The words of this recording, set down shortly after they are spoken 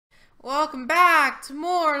Welcome back to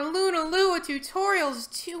more LunaLua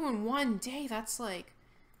tutorials 2 in 1 day. That's like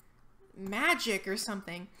magic or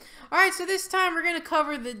something. Alright, so this time we're going to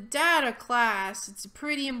cover the data class. It's a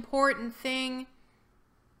pretty important thing.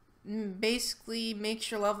 Basically makes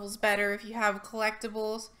your levels better if you have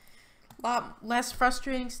collectibles. A lot less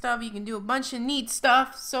frustrating stuff. You can do a bunch of neat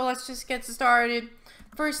stuff. So let's just get started.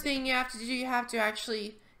 First thing you have to do, you have to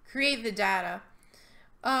actually create the data.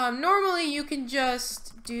 Normally you can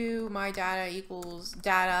just do my data equals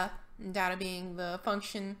data, and data being the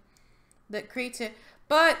function that creates it.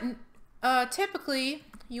 But typically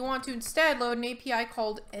you want to instead load an API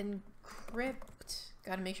called Encrypt.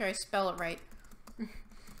 Gotta make sure I spell it right.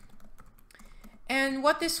 And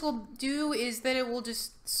what this will do is that it will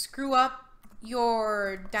just screw up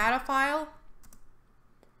your data file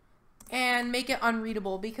and make it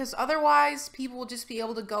unreadable, because otherwise people will just be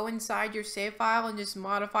able to go inside your save file and just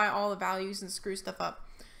modify all the values and screw stuff up.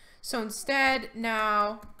 So instead,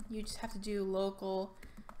 now you just have to do local,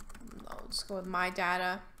 I'll just go with my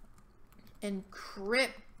data,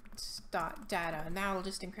 encrypt.data, and that'll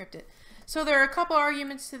just encrypt it. So there are a couple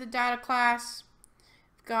arguments to the data class.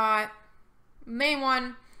 We've got main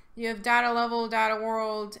one, you have data level, data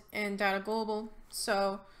world, and data global.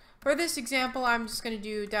 So for this example, I'm just going to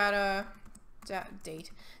do data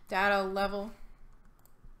level.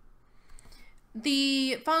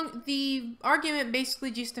 The argument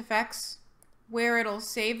basically just affects where it'll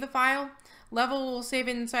save the file. Level will save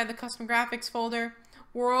it inside the custom graphics folder.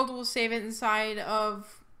 World will save it inside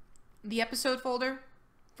of the episode folder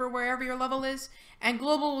for wherever your level is. And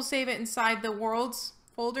global will save it inside the worlds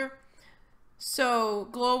folder. So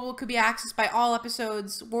global could be accessed by all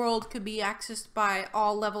episodes, world could be accessed by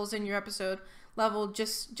all levels in your episode, level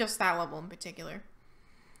just that level in particular.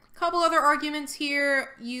 A couple other arguments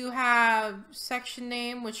here. You have section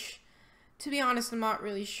name, which to be honest I'm not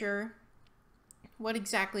really sure what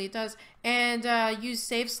exactly it does, and use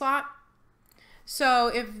save slot. So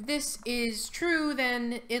if this is true,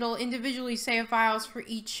 then it'll individually save files for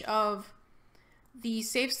each of the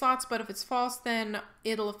save slots, but if it's false, then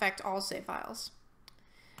it'll affect all save files.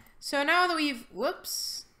 So now that we've,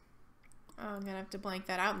 whoops, I'm gonna have to blank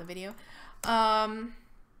that out in the video. So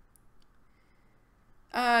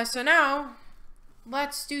now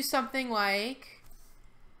let's do something like,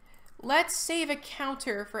 let's save a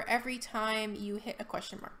counter for every time you hit a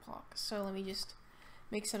question mark block. So let me just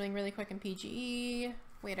make something really quick in PGE.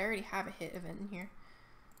 Wait, I already have a hit event in here.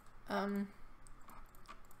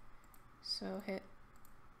 So hit,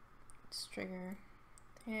 let's trigger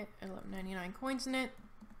hit, 1199 coins in it.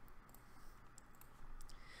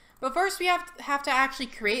 But first we have to actually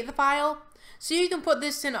create the file. So you can put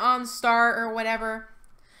this in OnStart or whatever.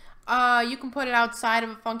 You can put it outside of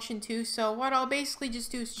a function too. So what I'll basically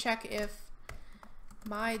just do is check if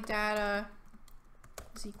my data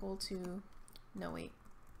is equal to, no wait.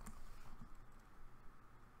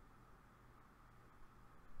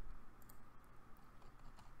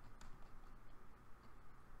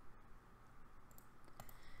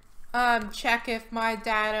 Check if my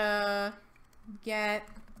data get,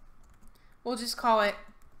 we'll just call it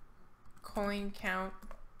coin count,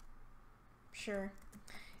 sure,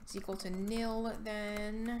 is equal to nil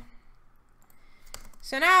then.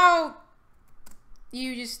 So now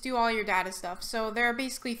you just do all your data stuff. So there are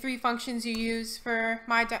basically three functions you use for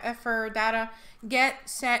data: get,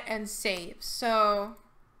 set, and save. So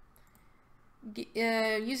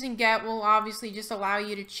using get will obviously just allow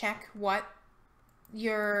you to check what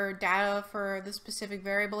your data for the specific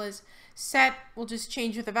variable is. Set will just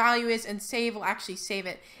change what the value is, and save will actually save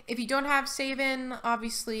it. If you don't have save in,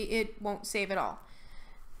 obviously it won't save at all.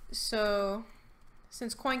 So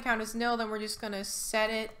since coin count is nil, then we're just gonna set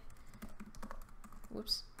it,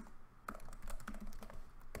 whoops,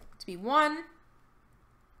 to be 1,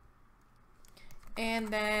 and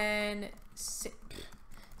then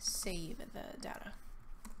save the data.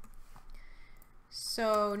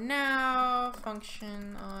 So now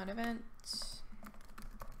function on event,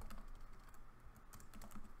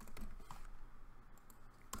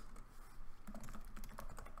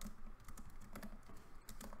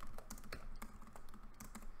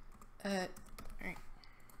 alright,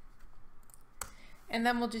 and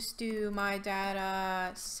then we'll just do my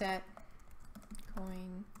data set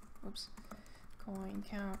coin, whoops, coin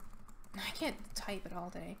count. I can't type it all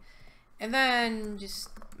day. And then just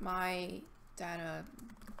my data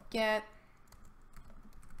get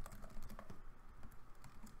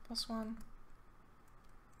 +1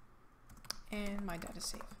 and my data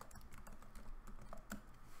save.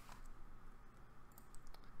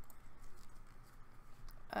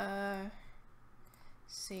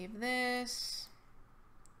 Save this.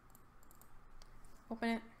 Open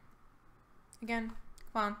it. Again.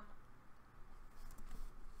 Come on.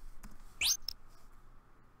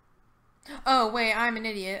 Oh, wait, I'm an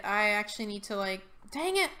idiot. I actually need to, like...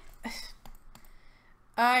 Dang it!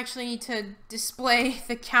 I actually need to display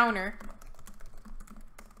the counter.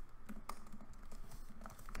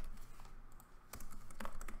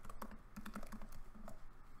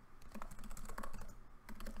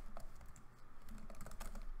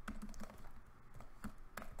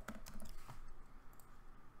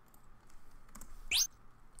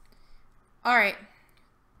 Alright.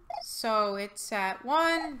 So it's at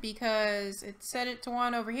 1 because it set it to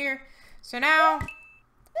 1 over here. So now,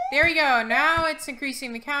 there we go. Now it's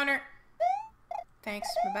increasing the counter. Thanks,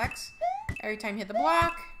 SMBX. Every time you hit the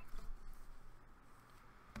block.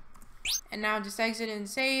 And now just exit and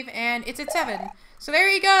save, and it's at 7. So there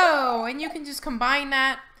you go. And you can just combine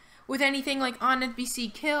that with anything like on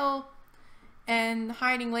NPC kill and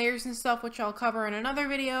hiding layers and stuff, which I'll cover in another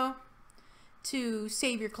video, to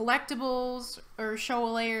save your collectibles or show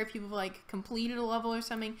a layer if you've like completed a level or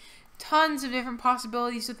something. Tons of different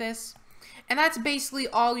possibilities with this. And that's basically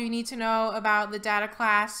all you need to know about the data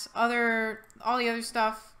class. All the other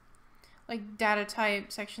stuff, like data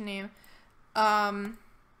type, section name,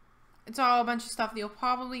 it's all a bunch of stuff that you'll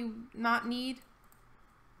probably not need.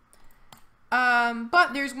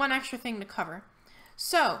 But there's one extra thing to cover.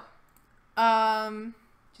 So,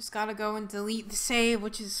 just gotta go and delete the save,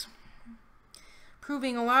 which is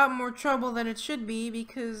proving a lot more trouble than it should be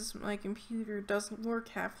because my computer doesn't work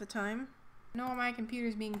half the time. I know my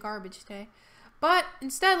computer's being garbage today. But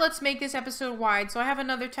instead, let's make this episode wide. So I have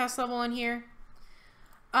another test level in here.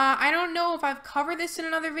 I don't know if I've covered this in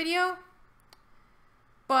another video,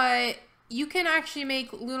 but you can actually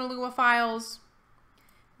make LunaLua files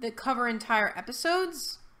that cover entire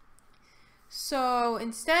episodes. So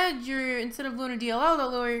instead of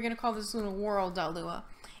LunaDLL.lua, you're going to call this LunaWorld.lua.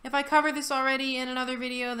 If I cover this already in another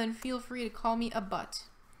video, then feel free to call me a butt.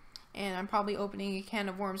 And I'm probably opening a can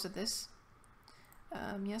of worms with this.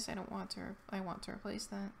 Yes, I want to replace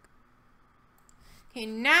that. Okay,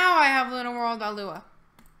 now I have LunaWorld.lua.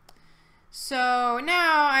 So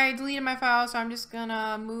now I deleted my file, so I'm just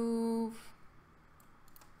gonna move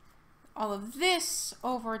all of this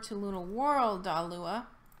over to LunaWorld.lua.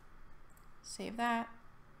 Save that.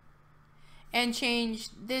 And change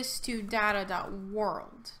this to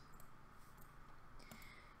data.world.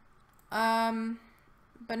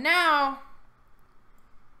 But now,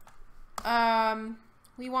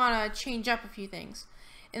 we want to change up a few things.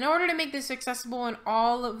 In order to make this accessible in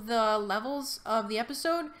all of the levels of the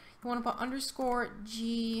episode, you want to put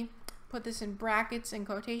 _G, put this in brackets and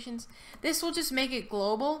quotations. This will just make it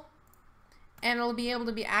global, and it'll be able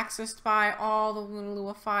to be accessed by all the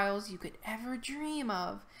LunaLua files you could ever dream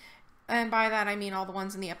of. And by that, I mean all the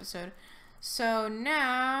ones in the episode. So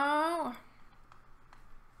now...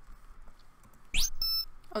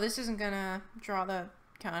 Oh, this isn't gonna draw the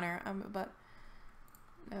counter, but...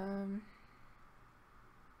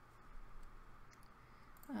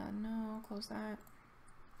 no, close that.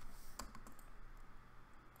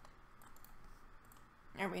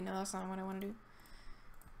 Oh, wait, no, that's not what I want to do.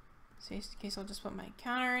 So in case I'll just put my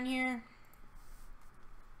counter in here.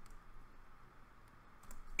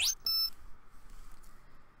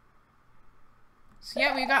 So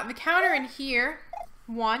yeah, we got the counter in here,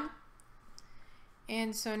 1.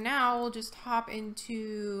 And so now we'll just hop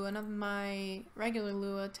into my regular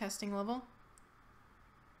Lua testing level.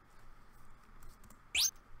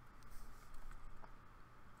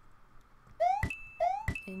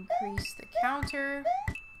 Increase the counter.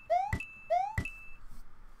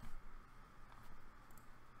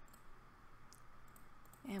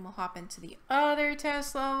 And we'll hop into the other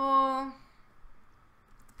test level.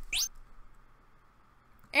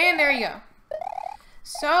 And there you go.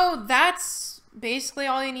 So that's basically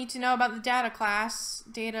all you need to know about the data class.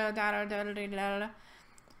 Data.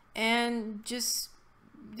 And just,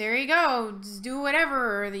 there you go. Just do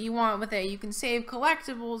whatever that you want with it. You can save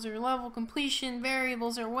collectibles or level completion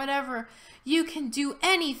variables or whatever. You can do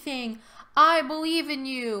anything. I believe in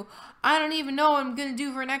you. I don't even know what I'm going to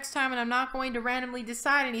do for next time, and I'm not going to randomly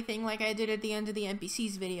decide anything like I did at the end of the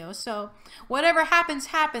NPCs video. So, whatever happens,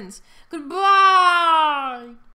 happens. Goodbye!